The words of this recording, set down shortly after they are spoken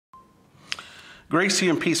Grace to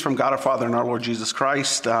you and peace from God our Father and our Lord Jesus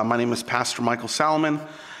Christ. My name is Pastor Michael Salomon,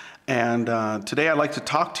 and today I'd like to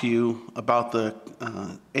talk to you about the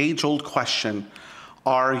age-old question,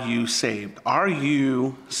 are you saved? Are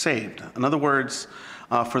you saved? In other words,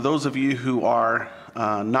 for those of you who are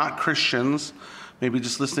not Christians, maybe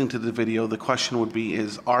just listening to the video, the question would be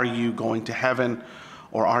are you going to heaven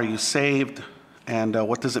or are you saved? And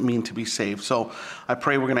what does it mean to be saved? So I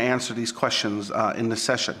pray we're going to answer these questions in this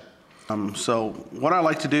session. So what I'd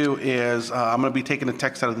like to do is I'm going to be taking a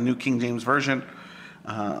text out of the New King James Version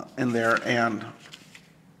in there. And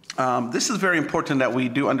this is very important that we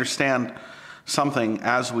do understand something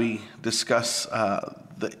as we discuss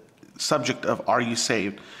the subject of are you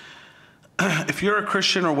saved. If you're a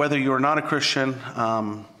Christian or whether you're not a Christian,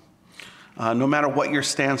 no matter what your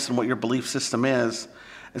stance and what your belief system is,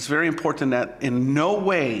 it's very important that in no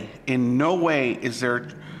way is there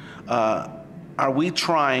are we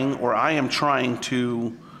trying, or I am trying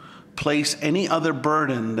to place any other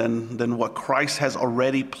burden than what Christ has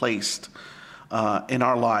already placed in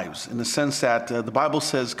our lives, in the sense that the Bible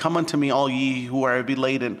says, "Come unto me, all ye who are heavy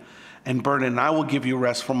laden and burdened, and I will give you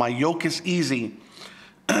rest, for my yoke is easy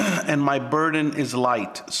and my burden is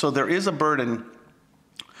light." So there is a burden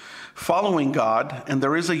following God, and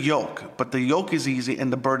there is a yoke, but the yoke is easy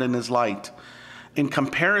and the burden is light. In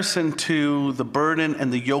comparison to the burden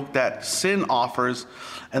and the yoke that sin offers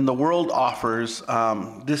and the world offers,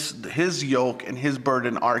 his yoke and his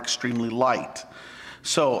burden are extremely light.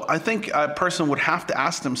 So I think a person would have to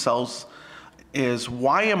ask themselves is,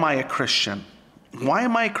 why am I a Christian? Why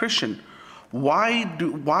am I a Christian? Why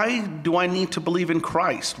do I need to believe in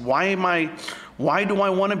Christ? Why do I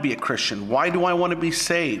want to be a Christian? Why do I want to be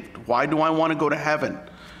saved? Why do I want to go to heaven?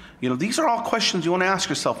 You know, these are all questions you want to ask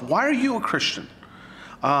yourself. Why are you a Christian?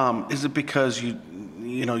 Is it because you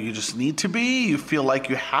just need to be? You feel like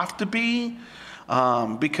you have to be?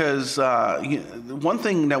 Because one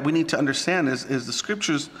thing that we need to understand is the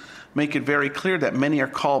scriptures make it very clear that many are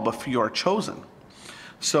called, but few are chosen.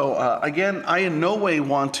 So again, I in no way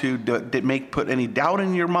want to put any doubt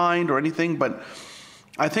in your mind or anything, but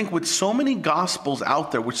I think with so many gospels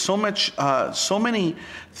out there, with so many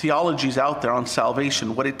theologies out there on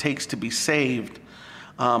salvation, what it takes to be saved,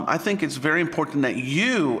 I think it's very important that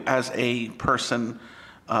you as a person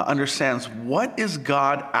understands what is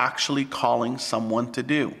God actually calling someone to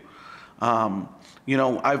do. I've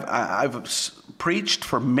preached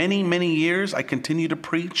for many years. I continue to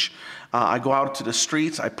preach. I go out to the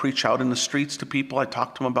streets. I preach out in the streets to people. I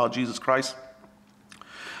talk to them about Jesus Christ.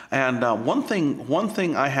 And one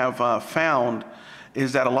thing I have found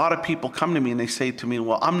is that a lot of people come to me and they say to me,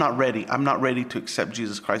 well, I'm not ready. I'm not ready to accept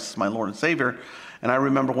Jesus Christ as my Lord and Savior. And I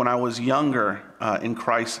remember when I was younger in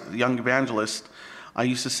Christ, young evangelist, I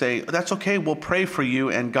used to say, that's okay, we'll pray for you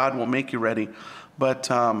and God will make you ready. But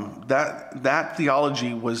that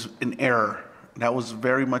theology was an error. That was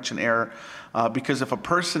very much an error. Because if a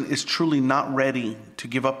person is truly not ready to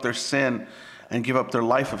give up their sin and give up their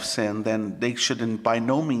life of sin, then they shouldn't by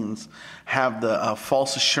no means have the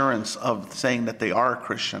false assurance of saying that they are a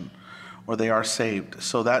Christian or they are saved.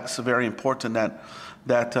 So that's very important that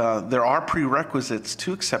there are prerequisites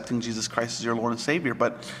to accepting Jesus Christ as your Lord and Savior.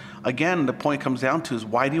 But again, the point comes down to is,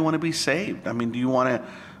 why do you want to be saved? I mean,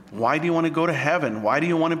 why do you want to go to heaven? Why do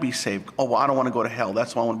you want to be saved? Oh, well, I don't want to go to hell.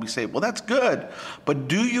 That's why I want to be saved. Well, that's good. But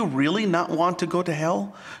do you really not want to go to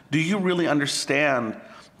hell? Do you really understand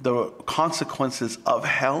the consequences of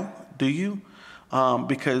hell? Do you?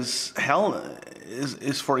 Because hell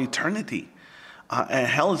is for eternity. And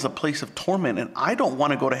hell is a place of torment. And I don't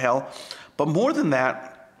want to go to hell. But more than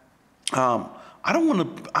that, I don't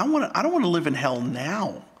want to live in hell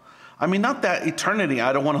now. I mean, not that eternity.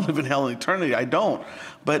 I don't want to live in hell in eternity. I don't.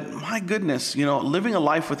 But my goodness, living a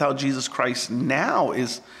life without Jesus Christ now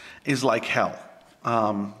is like hell.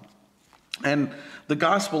 And the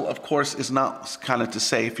gospel, of course, is not kind of to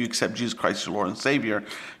say if you accept Jesus Christ as your Lord and Savior,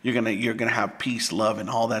 you're gonna have peace, love, and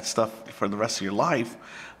all that stuff for the rest of your life.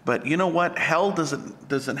 But you know what? Hell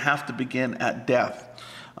doesn't have to begin at death.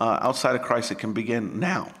 Outside of Christ, it can begin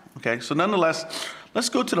now. Okay, so nonetheless, let's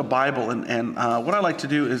go to the Bible, and what I'd like to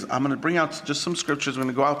do is I'm going to bring out just some scriptures. We're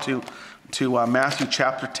going to go out to Matthew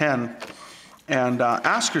chapter 10 and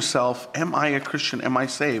ask yourself, am I a Christian? Am I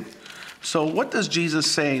saved? So what does Jesus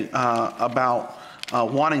say about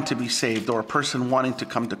wanting to be saved, or a person wanting to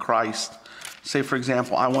come to Christ? Say, for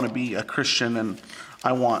example, I want to be a Christian and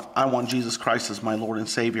I want Jesus Christ as my Lord and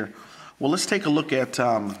Savior. Well, let's take a look at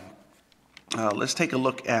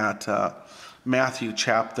Matthew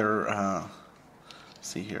chapter.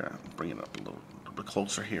 See here, bring it up a little bit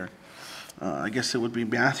closer here. I guess it would be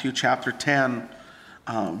Matthew chapter 10,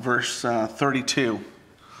 verse 32.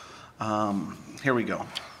 Here we go.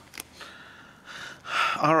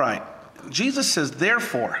 All right. Jesus says,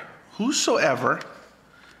 therefore, whosoever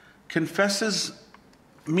confesses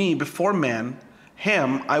me before men,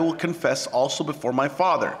 him I will confess also before my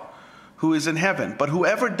Father, who is in heaven. But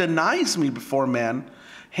whoever denies me before men,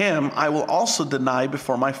 him I will also deny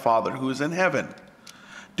before my Father, who is in heaven.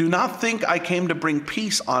 Do not think I came to bring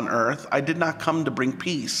peace on earth. I did not come to bring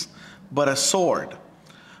peace, but a sword.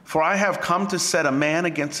 For I have come to set a man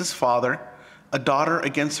against his father, a daughter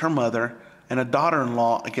against her mother, and a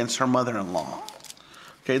daughter-in-law against her mother-in-law.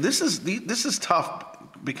 Okay, this is tough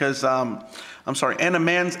because, and a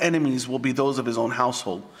man's enemies will be those of his own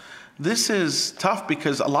household. This is tough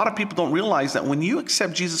because a lot of people don't realize that when you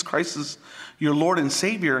accept Jesus Christ as your Lord and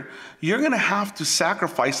Savior, you're going to have to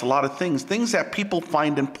sacrifice a lot of things that people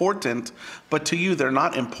find important, but to you they're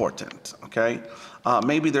not important, okay?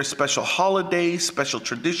 Maybe there's special holidays, special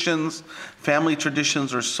traditions, family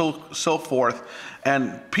traditions, or so forth,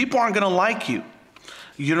 and people aren't going to like you.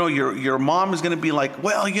 You know, your mom is going to be like,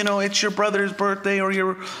 well, you know, it's your brother's birthday, or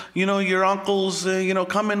your uncle's,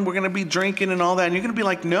 come in, we're going to be drinking and all that. And you're going to be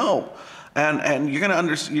like, no. And you're not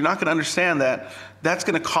going to understand that that's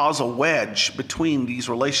going to cause a wedge between these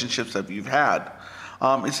relationships that you've had.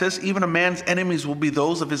 It says, even a man's enemies will be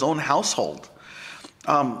those of his own household.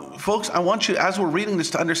 Folks, I want you, as we're reading this,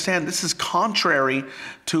 to understand this is contrary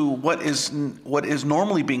to what is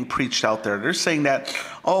normally being preached out there. They're saying that,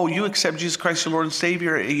 oh, you accept Jesus Christ your Lord and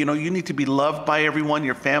Savior, you need to be loved by everyone.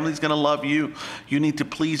 Your family's going to love you. You need to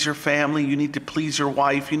please your family. You need to please your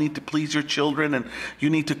wife. You need to please your children, and you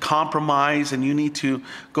need to compromise, and you need to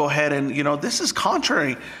go ahead and, this is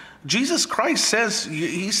contrary. Jesus Christ says,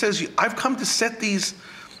 he says, I've come to set these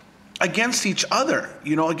against each other,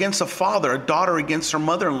 against a father, a daughter against her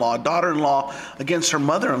mother-in-law, a daughter-in-law against her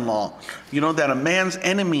mother-in-law, that a man's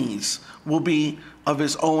enemies will be of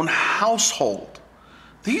his own household.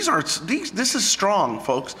 This is strong,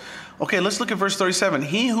 folks. Okay, let's look at verse 37.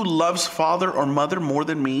 He who loves father or mother more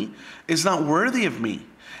than me is not worthy of me.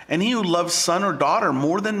 And he who loves son or daughter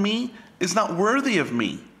more than me is not worthy of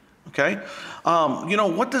me. Okay,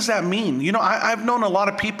 what does that mean? I've known a lot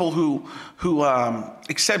of people who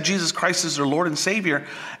accept Jesus Christ as their Lord and Savior,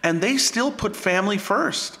 and they still put family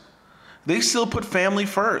first. They still put family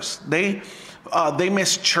first. They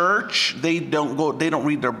miss church. They don't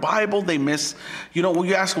read their Bible. They miss, when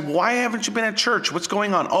you ask, why haven't you been at church? What's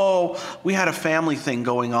going on? Oh, we had a family thing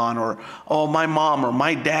going on, or, oh, my mom or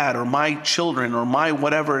my dad or my children or my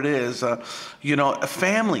whatever it is, a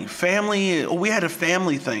family, we had a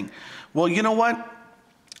family thing. Well, you know what?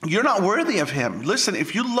 You're not worthy of him. Listen,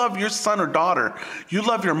 if you love your son or daughter, you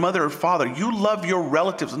love your mother or father, you love your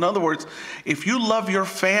relatives. In other words, if you love your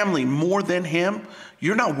family more than him,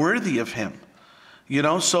 you're not worthy of him.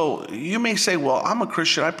 So you may say, well, I'm a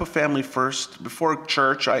Christian. I put family first before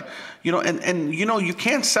church. You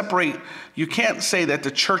can't separate. You can't say that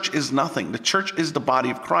the church is nothing. The church is the body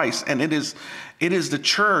of Christ, and it is the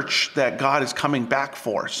church that God is coming back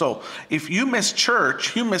for. So if you miss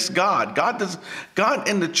church, you miss God. God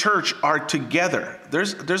and the church are together.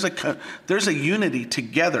 There's a unity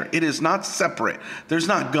together. It is not separate. There's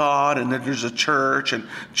not God and then there's a church and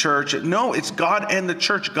church. No, it's God and the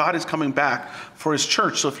church. God is coming back for his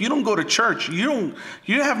church. So if you don't go to church, you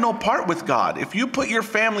have no part with God. If you put your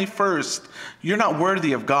family first, you're not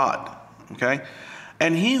worthy of God. Okay?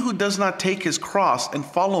 And he who does not take his cross and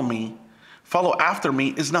follow after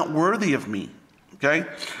me is not worthy of me. Okay?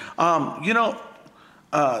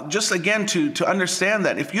 Just again to understand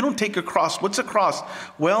that if you don't take a cross, what's a cross?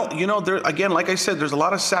 Well, again, like I said, there's a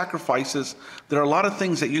lot of sacrifices. There are a lot of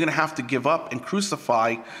things that you're going to have to give up and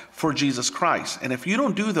crucify for Jesus Christ. And if you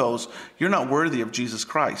don't do those, you're not worthy of Jesus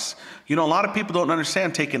Christ. A lot of people don't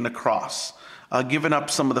understand taking the cross, giving up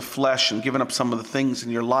some of the flesh and giving up some of the things in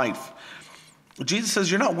your life. Jesus says,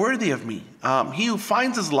 you're not worthy of me. He who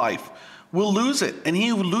finds his life will lose it, and he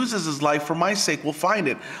who loses his life for my sake will find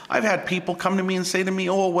it. I've had people come to me and say to me,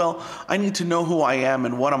 oh, well, I need to know who I am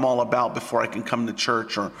and what I'm all about before I can come to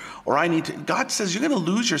church, or I need to. God says you're going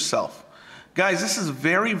to lose yourself. Guys, this is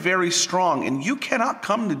very, very strong, and you cannot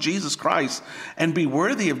come to Jesus Christ and be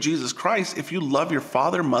worthy of Jesus Christ if you love your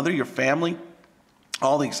father, mother, your family,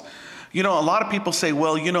 all these. A lot of people say,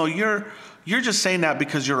 well, you're just saying that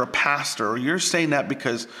because you're a pastor, or you're saying that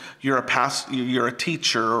because you're a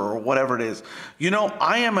teacher, or whatever it is.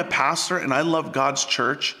 I am a pastor, and I love God's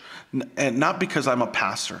church, and not because I'm a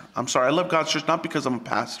pastor. I love God's church not because I'm a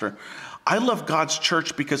pastor. I love God's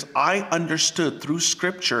church because I understood through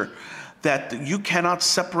Scripture that you cannot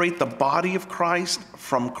separate the body of Christ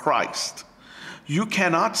from Christ. You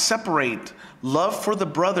cannot separate love for the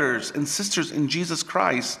brothers and sisters in Jesus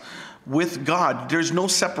Christ with God. There's no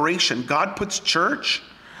separation. God puts church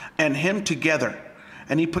and him together.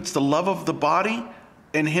 And he puts the love of the body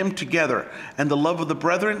and him together, and the love of the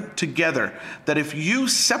brethren together. That if you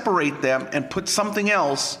separate them and put something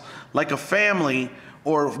else, like a family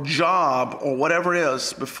or job or whatever it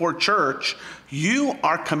is, before church, you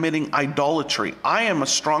are committing idolatry. I am a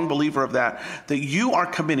strong believer of that you are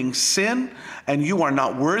committing sin, and you are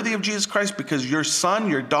not worthy of Jesus Christ, because your son,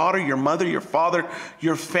 your daughter, your mother, your father,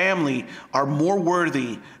 your family are more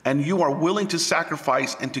worthy, and you are willing to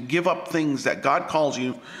sacrifice and to give up things that God calls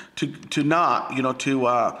you to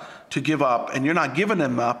give up, and you're not giving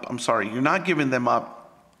them up. You're not giving them up.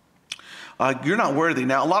 You're not worthy.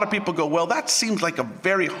 Now, a lot of people go, well, that seems like a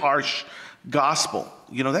very harsh gospel.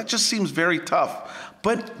 That just seems very tough.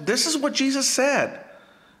 But this is what Jesus said.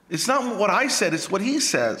 It's not what I said, it's what he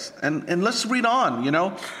says. And let's read on,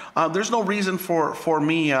 There's no reason for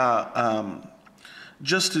me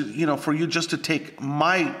just to, for you just to take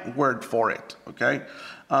my word for it, okay?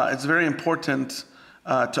 It's very important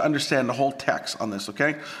to understand the whole text on this,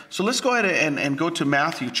 okay? So let's go ahead and go to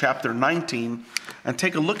Matthew chapter 19 and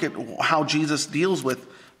take a look at how Jesus deals with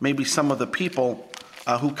maybe some of the people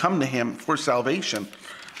who come to him for salvation.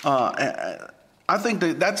 I think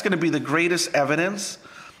that's going to be the greatest evidence.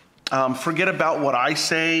 Forget about what I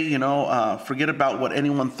say, forget about what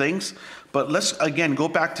anyone thinks. But let's, again, go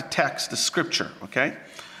back to text, the scripture, okay?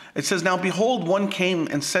 It says, now behold, one came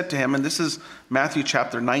and said to him, and this is Matthew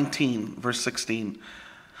chapter 19, verse 16.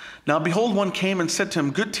 Now behold, one came and said to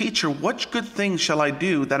him, good teacher, what good things shall I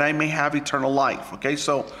do that I may have eternal life? Okay,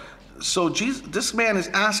 so Jesus, this man is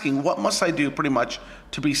asking, what must I do pretty much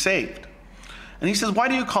to be saved? And he says, why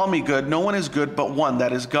do you call me good? No one is good but one,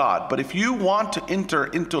 that is God. But if you want to enter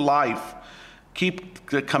into life, keep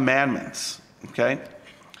the commandments, okay?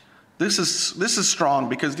 This is strong,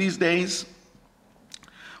 because these days,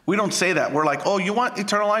 we don't say that. We're like, oh, you want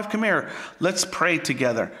eternal life? Come here. Let's pray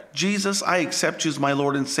together. Jesus, I accept you as my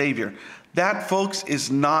Lord and Savior. That, folks, is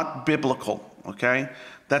not biblical, okay?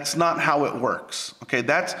 That's not how it works, okay?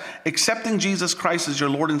 That's accepting Jesus Christ as your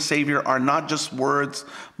Lord and Savior are not just words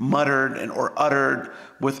muttered or uttered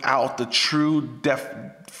without the true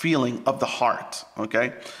feeling of the heart,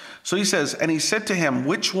 okay? So he says, and he said to him,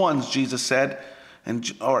 which ones, Jesus said,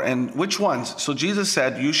 and which ones? So Jesus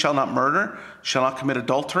said, you shall not murder, shall not commit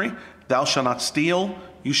adultery, thou shalt not steal,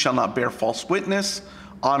 you shall not bear false witness,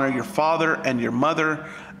 honor your father and your mother,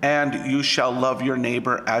 and you shall love your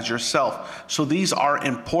neighbor as yourself. So these are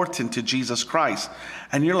important to Jesus Christ.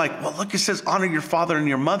 And you're like, well, look, it says honor your father and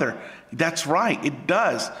your mother. That's right, it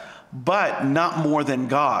does, but not more than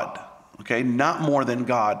God. Okay, not more than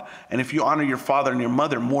God. And if you honor your father and your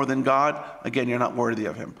mother more than God, again, you're not worthy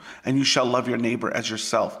of him. And you shall love your neighbor as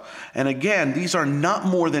yourself. And again, these are not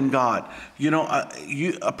more than God.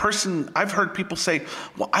 I've heard people say,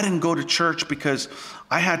 well, I didn't go to church because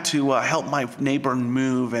I had to help my neighbor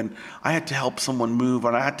move, and I had to help someone move,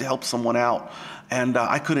 and I had to help someone out. And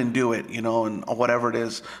I couldn't do it, and whatever it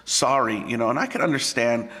is, sorry, and I could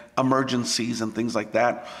understand emergencies and things like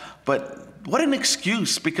that. But what an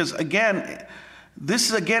excuse, because again,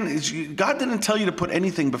 God didn't tell you to put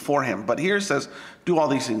anything before him, but here it says, do all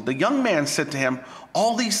these things. The young man said to him,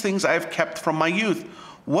 all these things I have kept from my youth.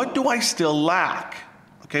 What do I still lack?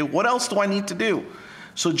 Okay, what else do I need to do?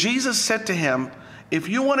 So Jesus said to him, if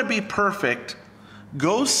you want to be perfect,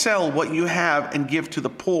 go sell what you have and give to the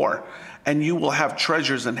poor, and you will have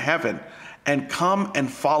treasures in heaven, and come and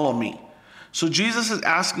follow me. So Jesus is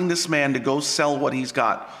asking this man to go sell what he's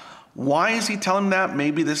got. Why is he telling him that?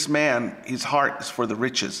 Maybe this man, his heart is for the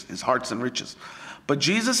riches, his heart's in riches. But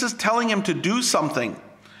Jesus is telling him to do something.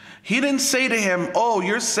 He didn't say to him, oh,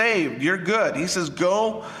 you're saved, you're good. He says,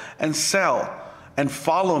 go and sell and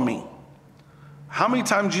follow me. How many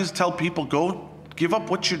times Jesus tell people, go give up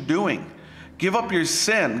what you're doing, give up your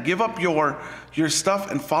sin, give up your stuff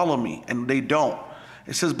and follow me, and they don't.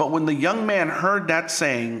 It says, but when the young man heard that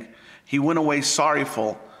saying, he went away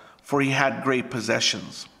sorrowful, for he had great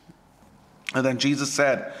possessions. And then Jesus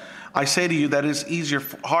said, I say to you that it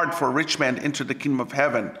is hard for a rich man to enter the kingdom of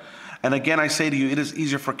heaven. And again, I say to you, it is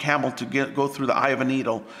easier for a camel to go through the eye of a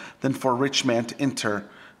needle than for a rich man to enter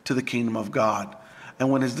to the kingdom of God.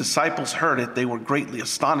 And when his disciples heard it, they were greatly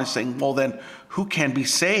astonished, saying, well, then who can be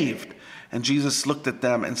saved? And Jesus looked at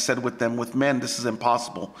them and said with them, with men this is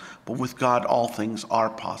impossible, but with God all things are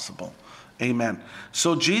possible. Amen.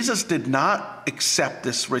 So Jesus did not accept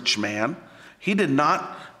this rich man. He did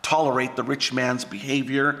not tolerate the rich man's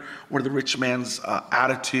behavior or the rich man's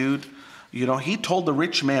attitude. He told the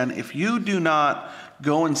rich man, if you do not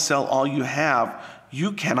go and sell all you have,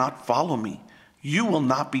 you cannot follow me. you will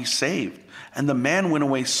not be saved. And the man went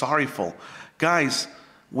away sorrowful. Guys,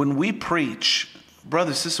 when we preach,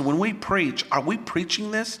 brothers, sisters, when we preach, are we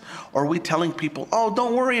preaching this? Or are we telling people, oh,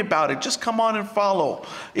 don't worry about it. Just come on and follow.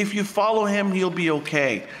 If you follow him, you'll be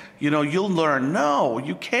okay. You'll learn. No,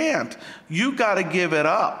 you can't. You got to give it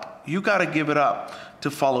up. You got to give it up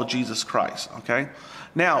to follow Jesus Christ, okay?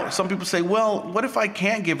 Now, some people say, well, what if I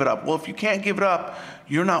can't give it up? Well, if you can't give it up,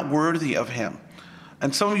 you're not worthy of him.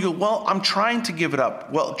 And some of you go, well, I'm trying to give it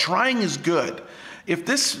up. Well, trying is good. If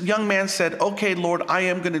this young man said, okay, Lord,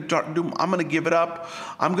 I'm going to give it up.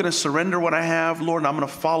 I'm going to surrender what I have, Lord, and I'm going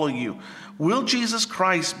to follow you. Will Jesus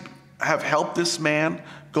Christ have helped this man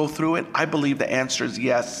go through it? I believe the answer is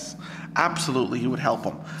yes. Absolutely, he would help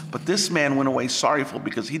him. But this man went away sorrowful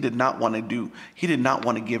because he did not want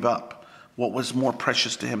to give up what was more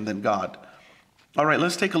precious to him than God. All right,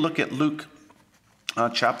 let's take a look at Luke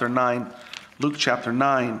chapter 9. Luke chapter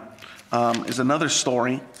 9 is another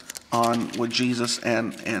story with Jesus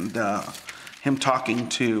and him talking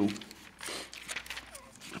to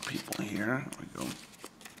the people here. There we go.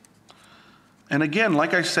 And again,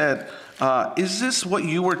 like I said, is this what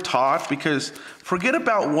you were taught? Because forget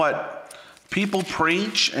about what people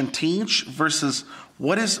preach and teach versus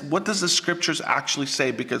what does the scriptures actually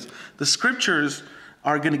say? Because the scriptures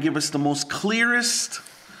are going to give us the most clearest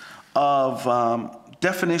of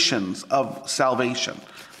definitions of salvation.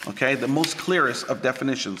 Okay, the most clearest of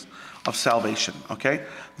definitions of salvation. Okay,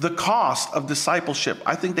 the cost of discipleship.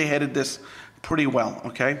 I think they headed this pretty well.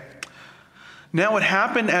 Okay. Now it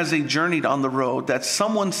happened as they journeyed on the road that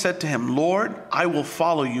someone said to him, Lord, I will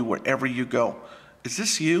follow you wherever you go. Is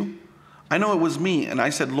this you? I know it was me. And I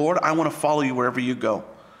said, Lord, I want to follow you wherever you go.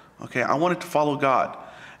 Okay, I wanted to follow God.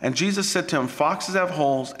 And Jesus said to him, foxes have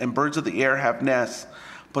holes and birds of the air have nests,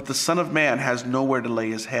 but the Son of Man has nowhere to lay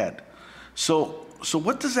his head. So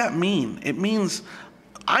what does that mean? It means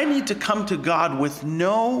I need to come to God with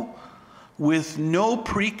no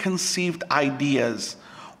preconceived ideas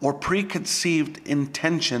or preconceived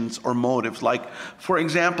intentions or motives. Like, for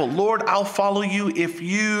example, Lord, I'll follow you if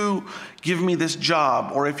you give me this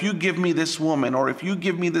job, or if you give me this woman, or if you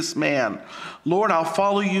give me this man. Lord, I'll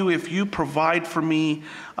follow you if you provide for me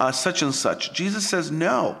such and such. Jesus says,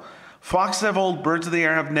 no. Foxes have holes, birds of the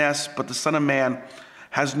air have nests, but the Son of Man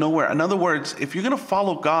has nowhere. In other words, if you're going to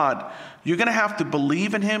follow God, you're going to have to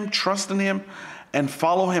believe in him, trust in him, and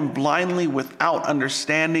follow him blindly without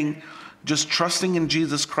understanding, just trusting in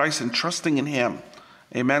Jesus Christ and trusting in him.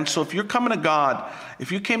 Amen. So if you're coming to God,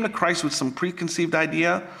 if you came to Christ with some preconceived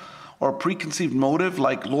idea or preconceived motive,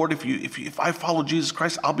 like, Lord, if I follow Jesus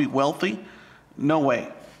Christ, I'll be wealthy. No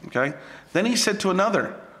way. Okay. Then he said to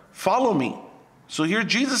another, follow me. So here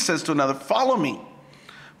Jesus says to another, follow me.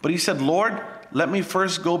 But he said, Lord, let me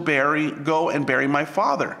first go and bury my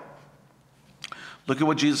father. Look at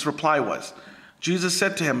what Jesus' reply was. Jesus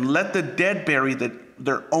said to him, let the dead bury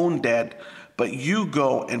their own dead, but you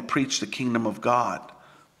go and preach the kingdom of God.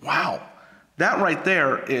 Wow. That right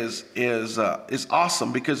there is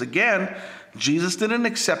awesome, because again, Jesus didn't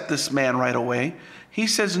accept this man right away. He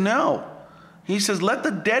says, no. He says, let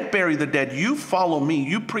the dead bury the dead. You follow me.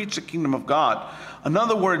 You preach the kingdom of God. In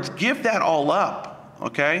other words, give that all up.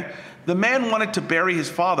 Okay? The man wanted to bury his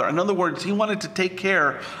father. In other words, he wanted to take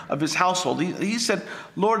care of his household. He said,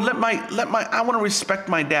 Lord, I want to respect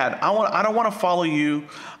my dad. I don't want to follow you.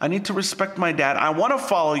 I need to respect my dad. I want to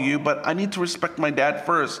follow you, but I need to respect my dad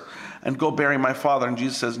first and go bury my father. And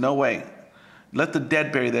Jesus says, no way. Let the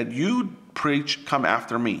dead bury that. You preach, come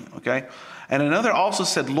after me. Okay? And another also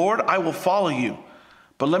said, Lord, I will follow you,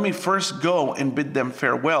 but let me first go and bid them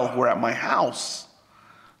farewell who are at my house.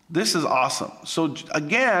 This is awesome. So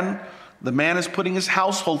again, the man is putting his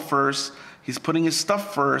household first. He's putting his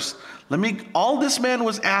stuff first. All this man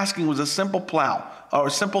was asking was a simple a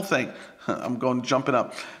simple thing. I'm jumping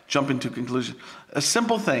to conclusion. A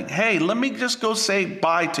simple thing. Hey, let me just go say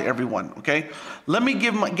bye to everyone, okay? Let me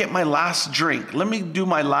get my last drink. Let me do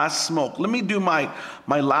my last smoke. Let me do my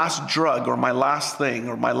last drug, or my last thing,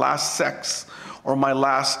 or my last sex, or my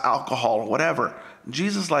last alcohol, or whatever.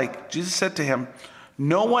 Jesus said to him,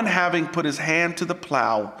 no one having put his hand to the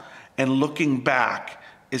plow and looking back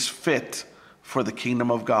is fit for the kingdom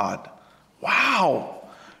of God. Wow.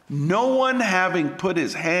 No one having put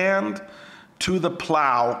his hand to the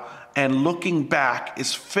plow and looking back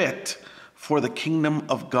is fit for the kingdom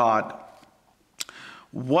of God.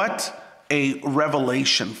 What a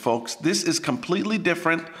revelation, folks. This is completely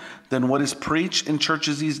different than what is preached in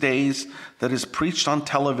churches these days, that is preached on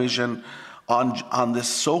television, on this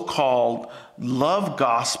so-called love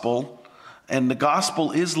gospel. And the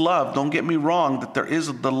gospel is love. Don't get me wrong, that there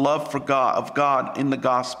is the love for God, of God in the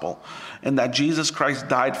gospel, and that Jesus Christ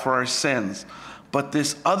died for our sins. But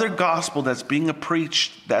this other gospel that's being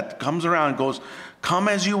preached, that comes around and goes, come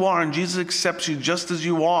as you are, and Jesus accepts you just as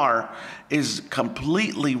you are, is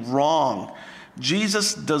completely wrong.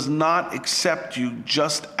 Jesus does not accept you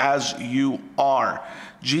just as you are.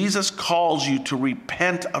 Jesus calls you to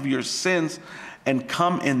repent of your sins and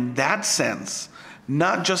come in that sense.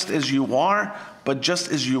 Not just as you are, but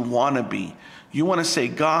just as you want to be. You want to say,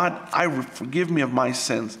 God, forgive me of my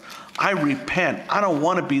sins. I repent. I don't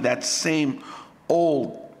want to be that same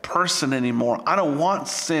old person anymore. I don't want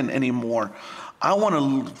sin anymore. I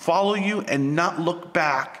want to follow you and not look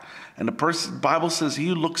back. And the Bible says he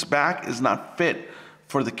who looks back is not fit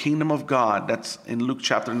for the kingdom of God. That's in Luke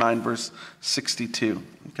chapter 9, verse 62.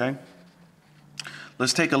 Okay?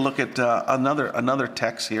 Let's take a look at another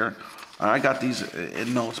text here. I got these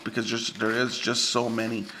in notes because there is just so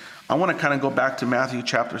many. I want to kind of go back to Matthew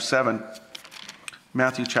chapter 7.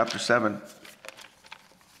 Matthew chapter 7.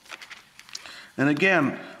 And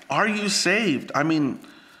again, are you saved? I mean,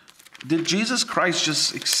 did Jesus Christ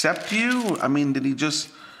just accept you? I mean, did he just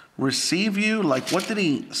receive you? Like, what did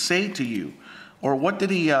he say to you? Or what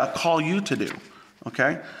did he call you to do?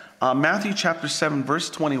 Okay? Matthew chapter 7,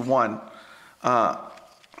 verse 21.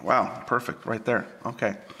 Wow, perfect right there.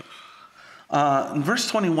 Okay. In verse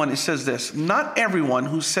 21, it says this, not everyone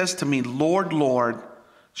who says to me, Lord, Lord,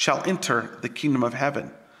 shall enter the kingdom of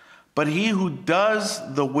heaven, but he who does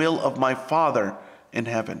the will of my Father in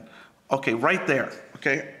heaven. Okay, right there.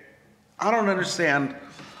 Okay. I don't understand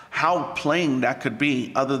how plain that could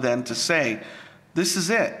be other than to say, this is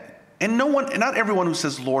it. And not everyone who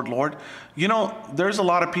says, Lord, Lord. You know, there's a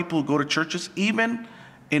lot of people who go to churches, even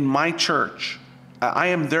in my church. I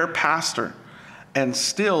am their pastor. And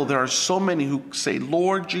still, there are so many who say,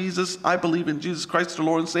 Lord Jesus, I believe in Jesus Christ, the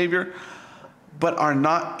Lord and Savior, but are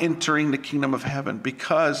not entering the kingdom of heaven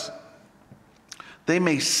because they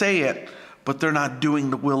may say it, but they're not doing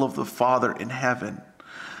the will of the Father in heaven.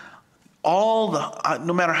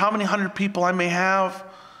 No matter how many hundred people I may have,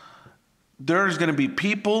 there's going to be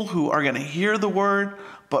people who are going to hear the word,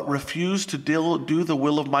 but refuse to do the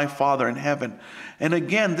will of my Father in heaven. And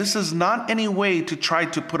again, this is not any way to try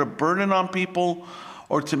to put a burden on people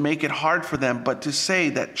or to make it hard for them, but to say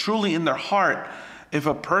that truly in their heart, if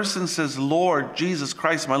a person says, Lord Jesus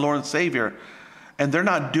Christ, my Lord and Savior, and they're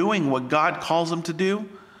not doing what God calls them to do,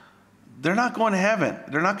 they're not going to heaven.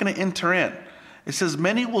 They're not going to enter in. It says,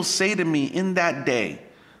 many will say to me in that day,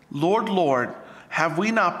 Lord, Lord, have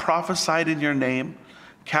we not prophesied in your name,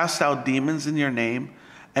 cast out demons in your name,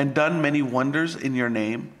 and done many wonders in your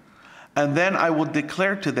name? And then I will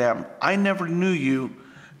declare to them, I never knew you.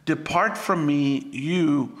 Depart from me,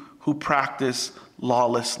 you who practice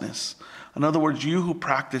lawlessness. In other words, you who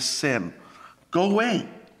practice sin. Go away.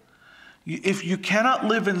 If you cannot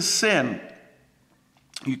live in sin,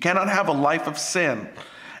 you cannot have a life of sin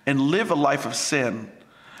and live a life of sin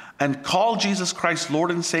and call Jesus Christ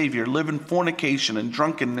Lord and Savior, live in fornication and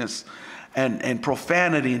drunkenness and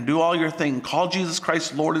profanity and do all your thing, call Jesus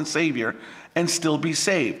Christ Lord and Savior and still be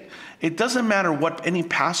saved. It doesn't matter what any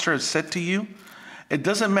pastor has said to you. It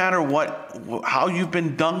doesn't matter how you've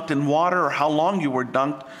been dunked in water or how long you were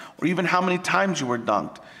dunked or even how many times you were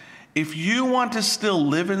dunked. If you want to still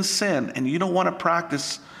live in sin and you don't want to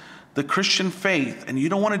practice the Christian faith and you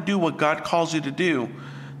don't want to do what God calls you to do,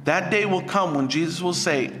 that day will come when Jesus will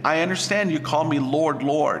say, I understand you call me Lord,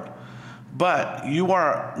 Lord, but you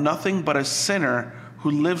are nothing but a sinner who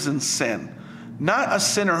lives in sin. Not a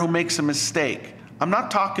sinner who makes a mistake. I'm not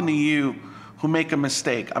talking to you who make a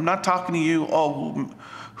mistake. I'm not talking to you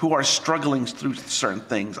who are struggling through certain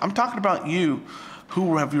things. I'm talking about you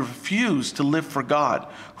who have refused to live for God,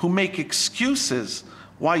 who make excuses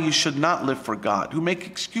why you should not live for God, who make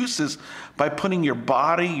excuses by putting your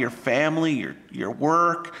body, your family, your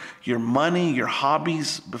work, your money, your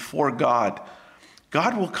hobbies before God.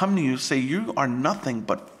 God will come to you and say, you are nothing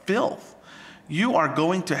but filth. You are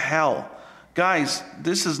going to hell. Guys,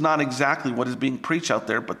 this is not exactly what is being preached out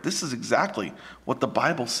there, but this is exactly what the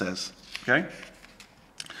Bible says, okay?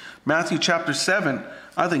 Matthew chapter 7,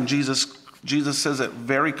 I think Jesus says it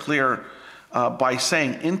very clear by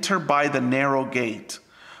saying, enter by the narrow gate.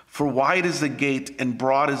 For wide is the gate and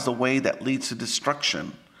broad is the way that leads to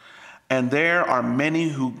destruction. And there are many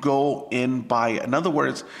who go in by it. In other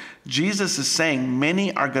words, Jesus is saying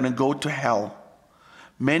many are going to go to hell.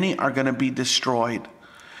 Many are going to be destroyed.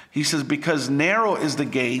 He says, because narrow is the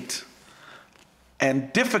gate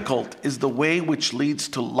and difficult is the way which leads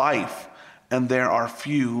to life, and there are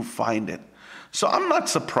few who find it. So I'm not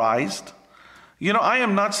surprised. I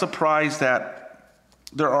am not surprised that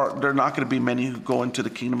there are not going to be many who go into the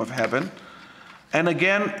kingdom of heaven. And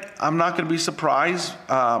again, I'm not going to be surprised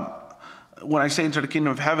when I say into the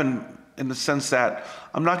kingdom of heaven, in the sense that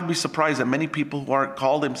I'm not going to be surprised that many people who aren't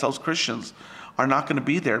called themselves Christians are not going to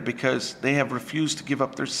be there because they have refused to give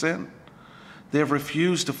up their sin. They have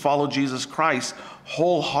refused to follow Jesus Christ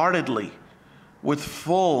wholeheartedly with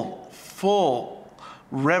full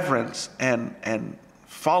reverence and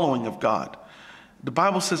following of God. The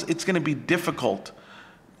Bible says it's going to be difficult.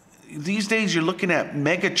 These days you're looking at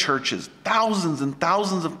mega churches, thousands and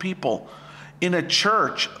thousands of people in a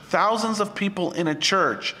church,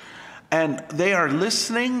 and they are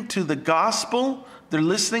listening to the gospel, they're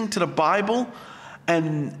listening to the Bible,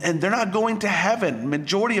 and they're not going to heaven.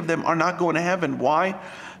 Majority of them are not going to heaven. Why?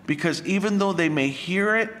 Because even though they may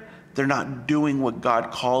hear it, they're not doing what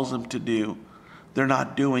God calls them to do. They're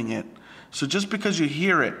not doing it. So just because you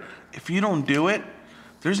hear it, if you don't do it,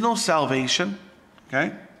 there's no salvation.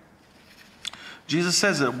 Okay? Jesus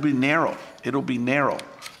says it'll be narrow. It'll be narrow,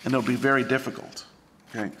 and it'll be very difficult.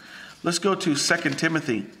 Okay? Let's go to 2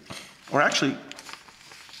 Timothy, or actually,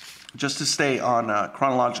 just to stay on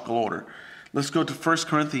chronological order, let's go to 1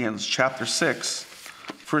 Corinthians chapter 6.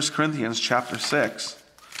 1 Corinthians chapter 6.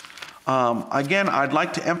 Again, I'd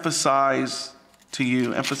like to emphasize to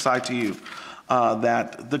you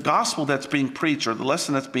that the gospel that's being preached, or the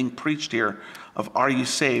lesson that's being preached here of Are You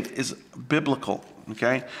Saved, is biblical.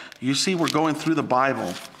 Okay? You see, we're going through the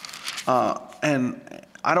Bible, and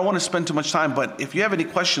I don't want to spend too much time, but if you have any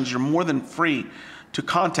questions, you're more than free to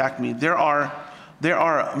contact me. There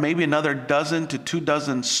are maybe another dozen to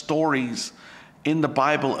 24 stories in the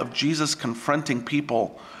Bible of Jesus confronting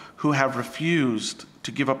people who have refused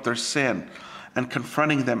to give up their sin, and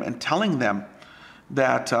confronting them and telling them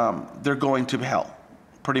that they're going to hell,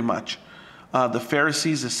 pretty much. The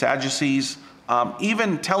Pharisees, the Sadducees,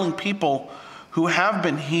 even telling people who have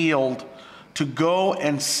been healed to go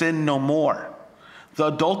and sin no more. The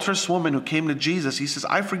adulterous woman who came to Jesus, he says,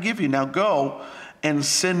 I forgive you, now go and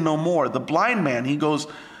sin no more. The blind man, he goes,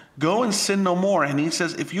 go and sin no more. And he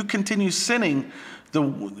says, if you continue sinning,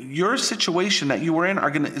 your situation that you were in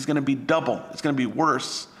is going to be double. It's going to be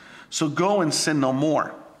worse. So go and sin no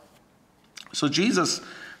more. So Jesus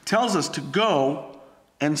tells us to go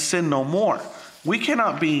and sin no more. We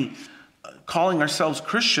cannot be calling ourselves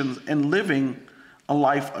Christians and living a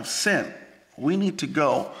life of sin. We need to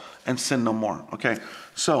go and sin no more. Okay,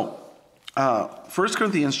 so 1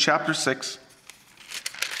 Corinthians chapter 6,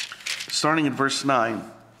 starting at verse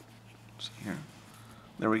 9. Here.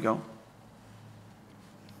 There we go.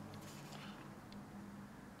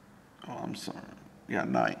 Oh, I'm sorry. Yeah,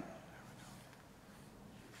 9.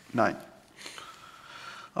 9.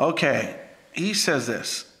 Okay, he says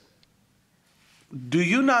this. Do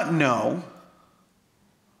you not know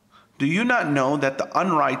that the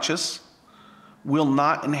unrighteous will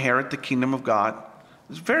not inherit the kingdom of God?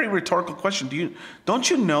 It's a very rhetorical question. Don't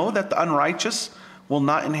you know that the unrighteous will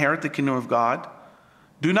not inherit the kingdom of God?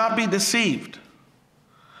 Do not be deceived.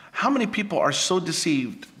 How many people are so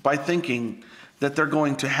deceived by thinking that they're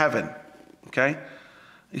going to heaven? Okay?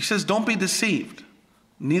 He says, don't be deceived.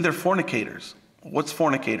 Neither fornicators. What's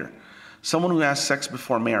fornicator? Someone who has sex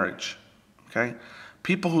before marriage. Okay?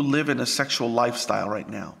 People who live in a sexual lifestyle right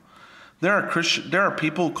now. There are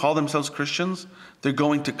people who call themselves Christians. They're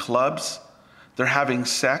going to clubs. They're having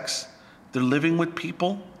sex. They're living with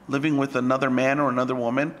people, living with another man or another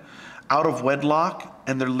woman out of wedlock,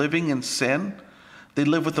 and they're living in sin. They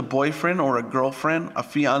live with a boyfriend or a girlfriend, a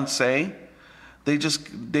fiance. They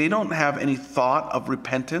don't have any thought of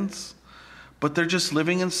repentance, but they're just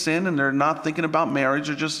living in sin, and they're not thinking about marriage.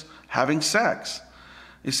 They're just having sex.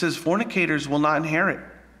 It says fornicators will not inherit.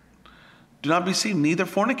 Do not be deceived, neither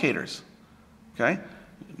fornicators, okay,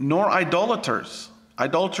 nor idolaters.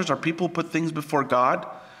 Idolaters are people who put things before God.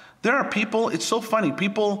 There are people, it's so funny,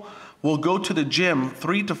 people will go to the gym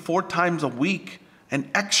 3 to 4 times a week and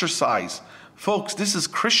exercise. Folks, this is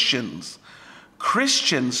Christians.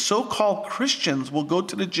 Christians, so-called Christians, will go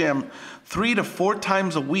to the gym 3 to 4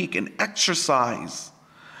 times a week and exercise,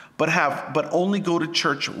 but only go to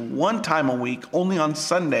church 1 time a week, only on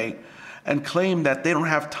Sunday, and claim that they don't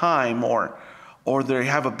have time or they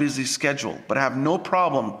have a busy schedule, but have no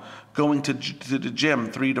problem going to the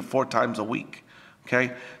gym 3 to 4 times a week.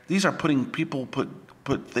 Okay, these are people put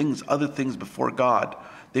other things before God.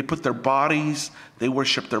 They put their bodies, they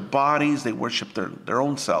worship their bodies, they worship their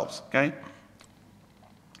own selves. Okay,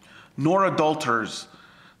 nor adulterers.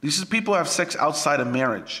 These are people who have sex outside of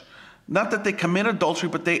marriage. Not that they commit adultery,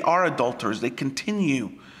 but they are adulterers. They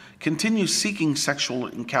continue continue seeking sexual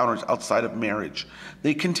encounters outside of marriage.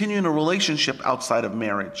 They continue in a relationship outside of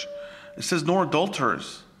marriage. It says, nor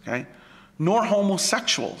adulterers, okay? Nor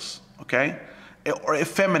homosexuals, okay? Or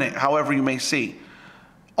effeminate, however you may see.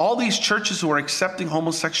 All these churches who are accepting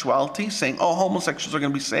homosexuality, saying, oh, homosexuals are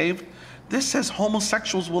going to be saved, this says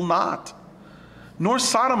homosexuals will not. Nor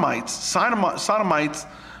sodomites. Sodomites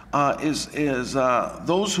is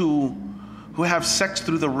those who have sex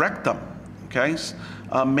through the rectum, okay?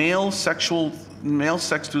 Male sex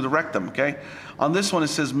through the rectum, okay? On this one it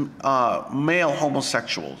says male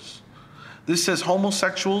homosexuals. This says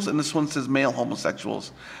homosexuals, and this one says male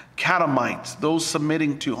homosexuals. Catamites, those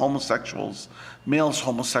submitting to homosexuals, males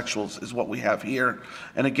homosexuals is what we have here.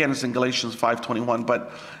 And again, it's in Galatians 5:21.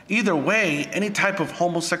 But either way, any type of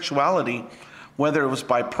homosexuality, whether it was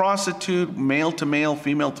by prostitute, male to male,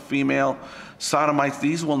 female to female, sodomites,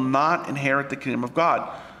 these will not inherit the kingdom of God.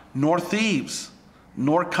 Nor thieves,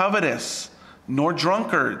 nor covetous, nor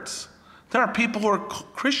drunkards. There are people who are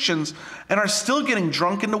Christians and are still getting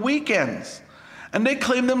drunk in the weekends. And they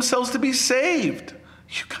claim themselves to be saved.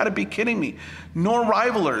 You got to be kidding me. Nor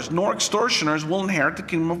rivalers, nor extortioners will inherit the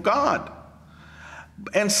kingdom of God.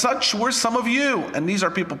 And such were some of you. And these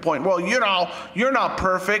are people pointing, well, you're not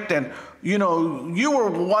perfect. And, you were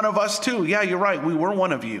one of us too. Yeah, you're right. We were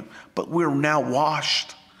one of you. But we're now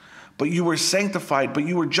washed. But you were sanctified. But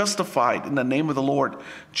you were justified in the name of the Lord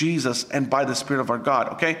Jesus and by the Spirit of our God.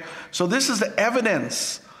 Okay? So this is the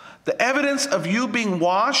evidence. The evidence of you being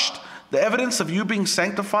washed, the evidence of you being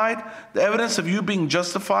sanctified, the evidence of you being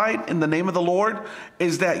justified in the name of the Lord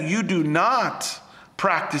is that you do not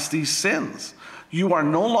practice these sins. You are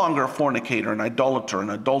no longer a fornicator, an idolater, an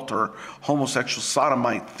adulterer, homosexual,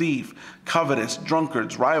 sodomite, thief, covetous,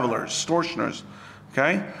 drunkards, rivalers, extortioners.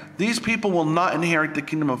 Okay? These people will not inherit the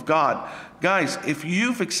kingdom of God. Guys, if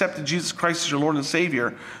you've accepted Jesus Christ as your Lord and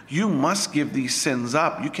Savior, you must give these sins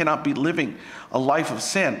up. You cannot be living a life of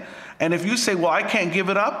sin. And if you say, well, I can't give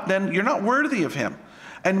it up, then you're not worthy of him.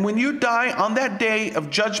 And when you die on that day of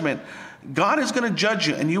judgment, God is going to judge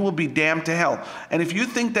you and you will be damned to hell. And if you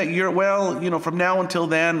think that you're, from now until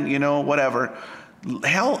then, whatever,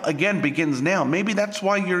 hell again begins now. Maybe that's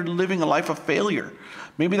why you're living a life of failure.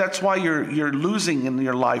 Maybe that's why you're losing in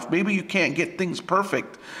your life. Maybe you can't get things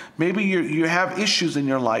perfect. Maybe you have issues in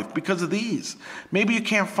your life because of these. Maybe you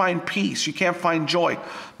can't find peace. You can't find joy.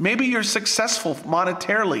 Maybe you're successful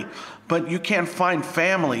monetarily, but you can't find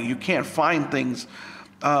family. You can't find things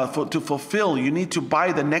to fulfill. You need to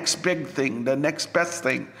buy the next big thing, the next best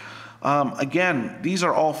thing. Again, these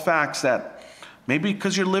are all facts that maybe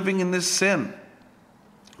because you're living in this sin.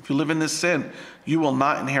 If you live in this sin, you will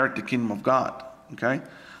not inherit the kingdom of God. Okay?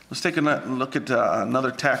 Let's take a look at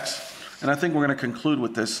another text. And I think we're going to conclude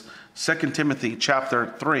with this. 2 Timothy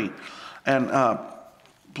chapter 3. And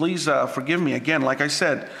please forgive me. Again, like I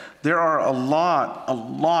said, there are a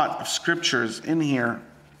lot of scriptures in here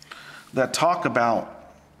that talk about,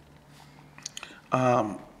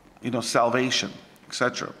 salvation,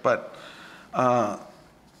 etc. But I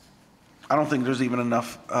don't think there's even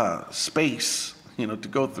enough space, to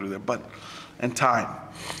go through there, and time.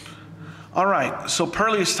 All right, so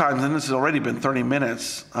perilous times, and this has already been 30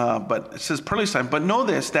 minutes, but it says perilous time. But know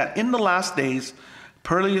this, that in the last days,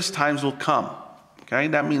 perilous times will come. Okay,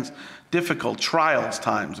 that means difficult, trials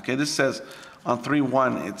times. Okay, this says on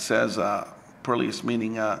 3:1, it says perilous,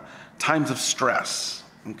 meaning times of stress.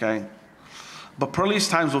 Okay, but perilous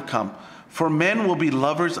times will come. For men will be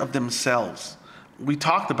lovers of themselves. We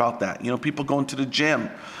talked about that. People going to the gym.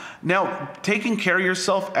 Now, taking care of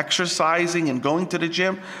yourself, exercising and going to the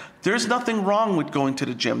gym, there's nothing wrong with going to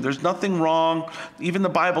the gym. There's nothing wrong. Even the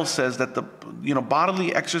Bible says that the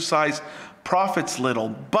bodily exercise profits little,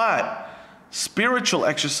 but spiritual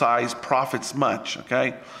exercise profits much,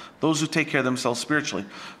 okay? Those who take care of themselves spiritually.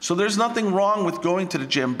 So there's nothing wrong with going to the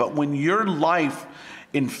gym, but when your life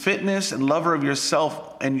in fitness and lover of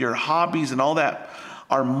yourself and your hobbies and all that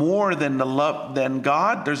are more than than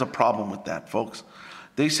God, there's a problem with that, folks.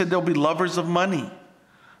 They said they'll be lovers of money,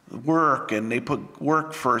 work, and they put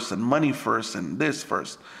work first and money first and this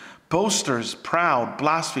first. Boasters, proud,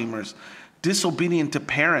 blasphemers, disobedient to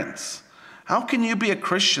parents. How can you be a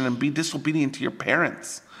Christian and be disobedient to your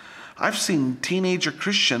parents? I've seen teenager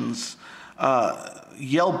Christians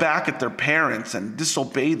yell back at their parents and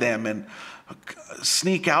disobey them and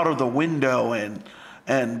sneak out of the window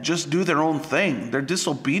and just do their own thing. They're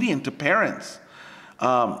disobedient to parents.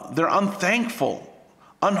 They're unthankful.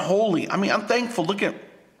 Unholy. Unthankful. Look at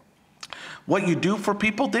what you do for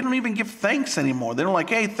people. They don't even give thanks anymore. They don't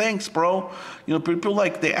hey, thanks, bro. People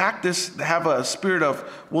they have a spirit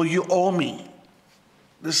of, well, you owe me.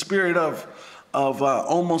 The spirit of,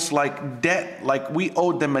 almost like debt, like we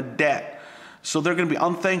owed them a debt. So they're going to be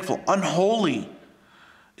unthankful, unholy.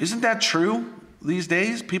 Isn't that true these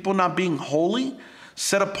days? People not being holy,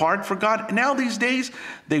 set apart for God. And now these days,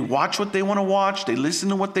 they watch what they want to watch. They listen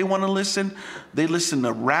to what they want to listen. They listen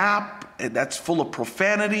to rap that's full of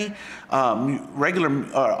profanity, regular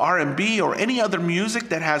R&B or any other music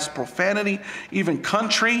that has profanity, even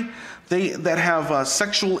country. That have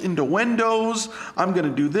sexual innuendos. I'm going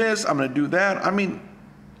to do this. I'm going to do that. I mean,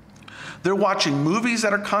 they're watching movies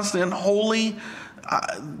that are constantly unholy,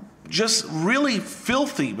 just really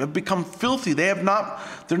filthy. Have become filthy. They're not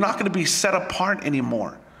going to be set apart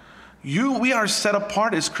anymore. We are set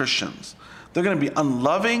apart as Christians. They're going to be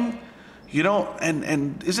unloving,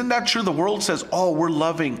 and isn't that true? The world says, oh, we're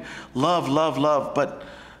loving, love, love, love. But,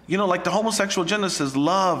 like the homosexual agenda says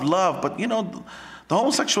love, love. But, the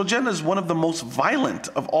homosexual agenda is one of the most violent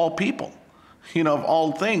of all people, of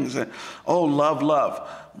all things. Oh, love, love.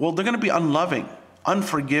 Well, they're going to be unloving,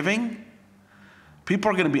 unforgiving. People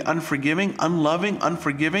are going to be unforgiving, unloving,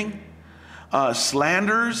 unforgiving,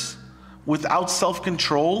 slanderers, without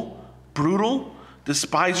self-control, brutal,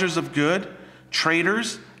 despisers of good,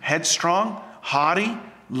 traitors, headstrong, haughty,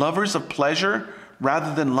 lovers of pleasure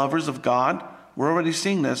rather than lovers of God. We're already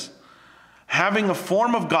seeing this. Having a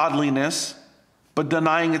form of godliness, but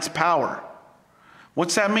denying its power.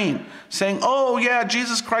 What's that mean? Saying, oh yeah,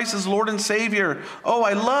 Jesus Christ is Lord and Savior. Oh,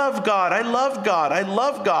 I love God, I love God, I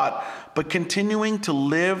love God. But continuing to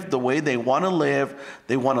live the way they want to live.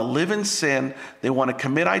 They want to live in sin. They want to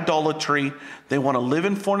commit idolatry. They want to live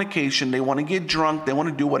in fornication. They want to get drunk. They want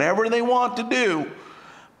to do whatever they want to do.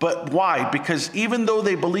 But why? Because even though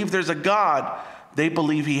they believe there's a God, they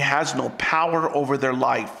believe he has no power over their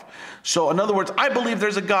life. So in other words, I believe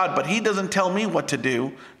there's a God, but he doesn't tell me what to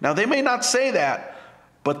do. Now they may not say that,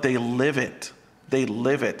 but they live it. They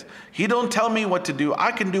live it. He don't tell me what to do.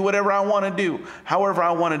 I can do whatever I want to do, however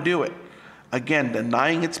I want to do it. Again,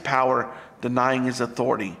 denying its power, denying his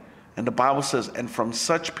authority. And the Bible says, and from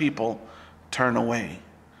such people turn away.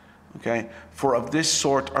 Okay? For of this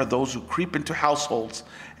sort are those who creep into households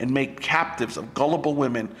and make captives of gullible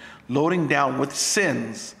women, loading down with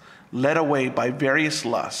sins, led away by various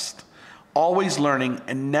lusts, always learning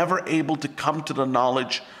and never able to come to the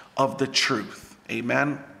knowledge of the truth.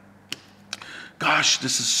 Amen. Gosh,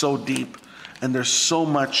 this is so deep, and there's so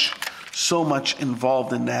much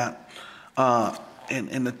involved in that,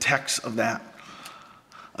 in the text of that.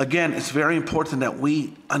 Again, it's very important that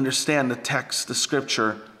we understand the text, the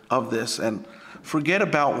scripture of this, and forget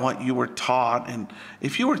about what you were taught. And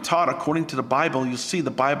if you were taught according to the Bible, you'll see the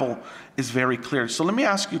Bible is very clear. So let me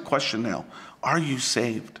ask you a question now. Are you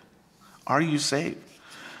saved? Are you saved?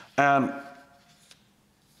 And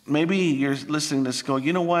maybe you're listening to this going,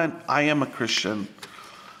 you know what? I am a Christian,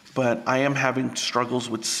 but I am having struggles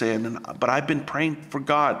with sin. But I've been praying for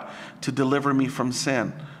God to deliver me from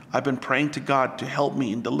sin. I've been praying to God to help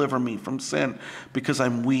me and deliver me from sin because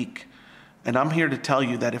I'm weak. And I'm here to tell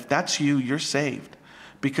you that if that's you, you're saved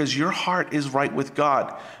because your heart is right with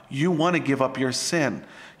God. You want to give up your sin.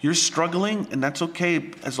 You're struggling, and that's okay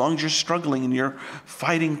as long as you're struggling and you're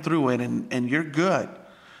fighting through it and you're good,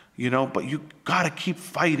 but you got to keep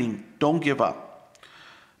fighting. Don't give up.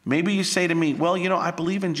 Maybe you say to me, well, I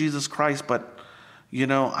believe in Jesus Christ, but,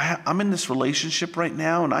 I'm in this relationship right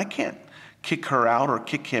now and I can't kick her out or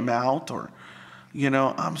kick him out or,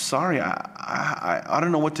 I'm sorry, I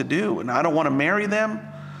don't know what to do and I don't want to marry them,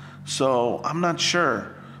 so I'm not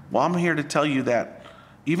sure. Well, I'm here to tell you that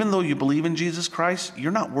even though you believe in Jesus Christ,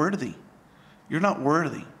 you're not worthy. You're not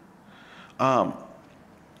worthy.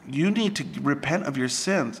 You need to repent of your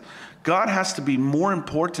sins. God has to be more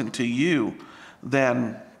important to you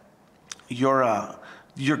than your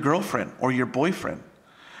girlfriend or your boyfriend.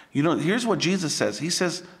 Here's what Jesus says. He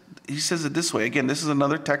says it this way. Again, this is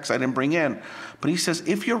another text I didn't bring in. But he says,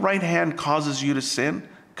 if your right hand causes you to sin,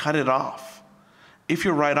 cut it off. If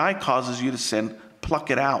your right eye causes you to sin,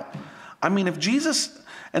 pluck it out. I mean, if Jesus,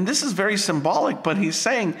 and this is very symbolic, but he's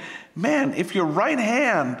saying, man, if your right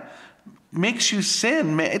hand makes you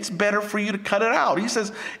sin, man, it's better for you to cut it out. He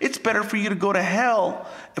says, it's better for you to go to hell,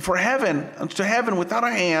 to heaven without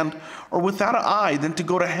a hand or without an eye than to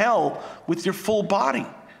go to hell with your full body.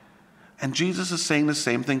 And Jesus is saying the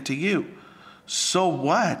same thing to you. So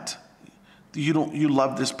what? You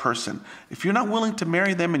love this person. If you're not willing to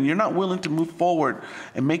marry them and you're not willing to move forward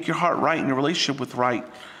and make your heart right and your relationship with right,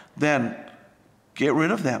 then get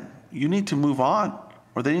rid of them. You need to move on,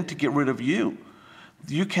 or they need to get rid of you.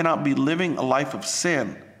 You cannot be living a life of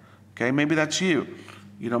sin. Okay, maybe that's you.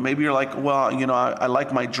 Maybe you're like, well, I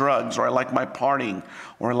like my drugs, or I like my partying,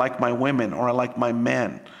 or I like my women, or I like my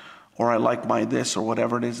men, or I like my this, or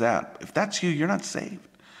whatever it is that. If that's you, you're not saved.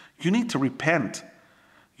 You need to repent.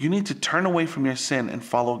 You need to turn away from your sin and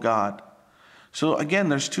follow God. So again,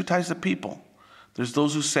 there's two types of people. There's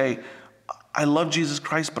those who say, I love Jesus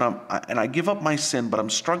Christ, but I give up my sin, but I'm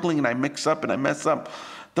struggling and I mix up and I mess up.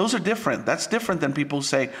 Those are different. That's different than people who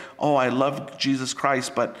say, oh, I love Jesus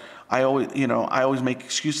Christ, but I always make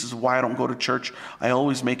excuses of why I don't go to church. I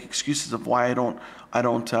always make excuses of why I don't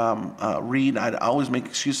read. I always make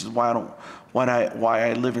excuses why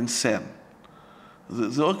I live in sin.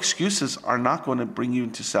 Those excuses are not going to bring you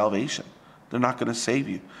into salvation. They're not going to save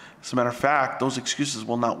you. As a matter of fact, those excuses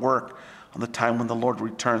will not work on the time when the Lord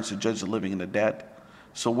returns to judge the living and the dead.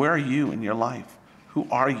 So where are you in your life? Who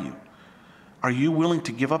are you? Are you willing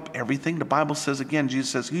to give up everything? The Bible says again,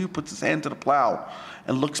 Jesus says, he who puts his hand to the plow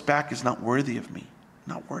and looks back is not worthy of me.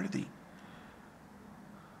 Not worthy.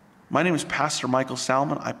 My name is Pastor Michael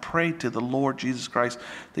Salmon. I pray to the Lord Jesus Christ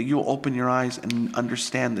that you will open your eyes and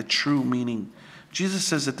understand the true meaning. Jesus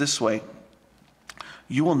says it this way,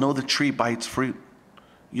 you will know the tree by its fruit.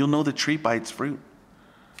 You'll know the tree by its fruit.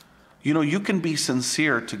 You know, you can be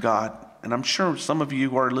sincere to God. And I'm sure some of you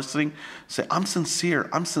who are listening say, I'm sincere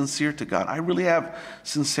to God. I really have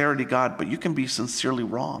sincerity, God, but you can be sincerely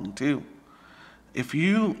wrong too. If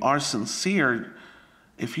you are sincere,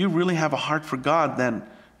 if you really have a heart for God, then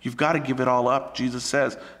you've got to give it all up. Jesus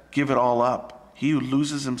says, give it all up. He who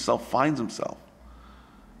loses himself finds himself.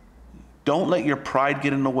 Don't let your pride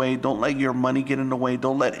get in the way. Don't let your money get in the way.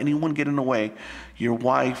 Don't let anyone get in the way. Your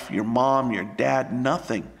wife, your mom, your dad,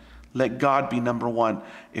 nothing. Let God be number one.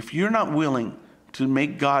 If you're not willing to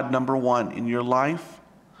make God number one in your life,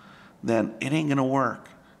 then it ain't going to work.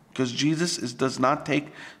 Because Jesus does not take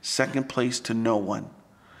second place to no one.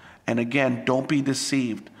 And again, don't be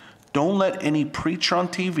deceived. Don't let any preacher on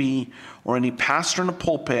TV or any pastor in the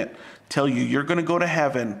pulpit tell you you're going to go to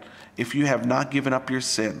heaven if you have not given up your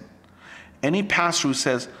sin. Any pastor who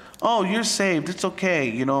says, oh, you're saved, it's okay,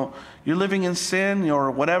 you're living in sin or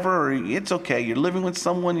whatever, or it's okay, you're living with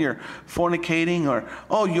someone, you're fornicating, or,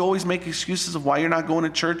 oh, you always make excuses of why you're not going to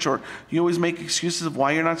church, or you always make excuses of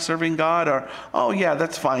why you're not serving God, or, oh, yeah,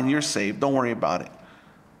 that's fine, you're saved, don't worry about it.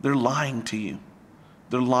 They're lying to you.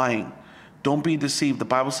 They're lying. Don't be deceived. The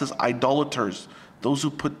Bible says idolaters, those who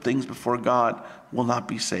put things before God, will not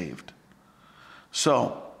be saved.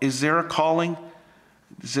 So, is there a calling?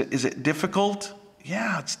 Is it difficult?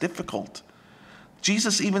 Yeah, it's difficult.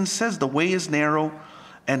 Jesus even says the way is narrow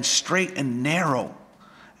and straight and narrow,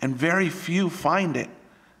 and very few find it.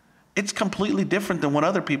 It's completely different than what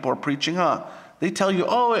other people are preaching, huh? They tell you,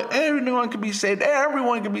 oh, everyone can be saved.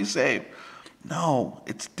 Everyone can be saved. No,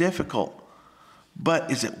 it's difficult.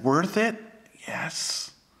 But is it worth it?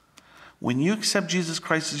 Yes. When you accept Jesus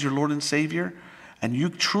Christ as your Lord and Savior, and you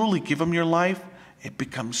truly give him your life, it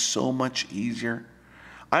becomes so much easier.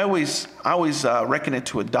 I always reckon it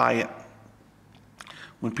to a diet.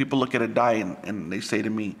 When people look at a diet and they say to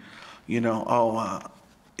me,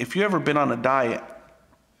 if you ever been on a diet,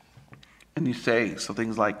 and you say some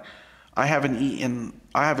things like, I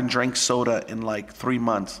haven't drank soda in like 3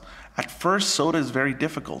 months. At first, soda is very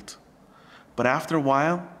difficult. But after a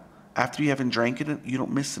while, after you haven't drank it, you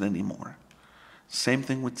don't miss it anymore. Same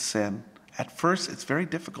thing with sin. At first, it's very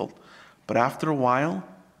difficult. But after a while,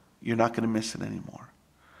 you're not going to miss it anymore.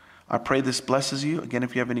 I pray this blesses you. Again,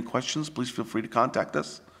 if you have any questions, please feel free to contact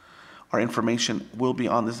us. Our information will be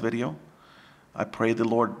on this video. I pray the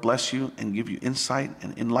Lord bless you and give you insight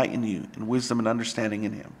and enlighten you in wisdom and understanding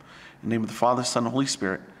in him. In the name of the Father, Son, and Holy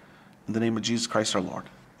Spirit, in the name of Jesus Christ our Lord.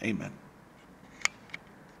 Amen.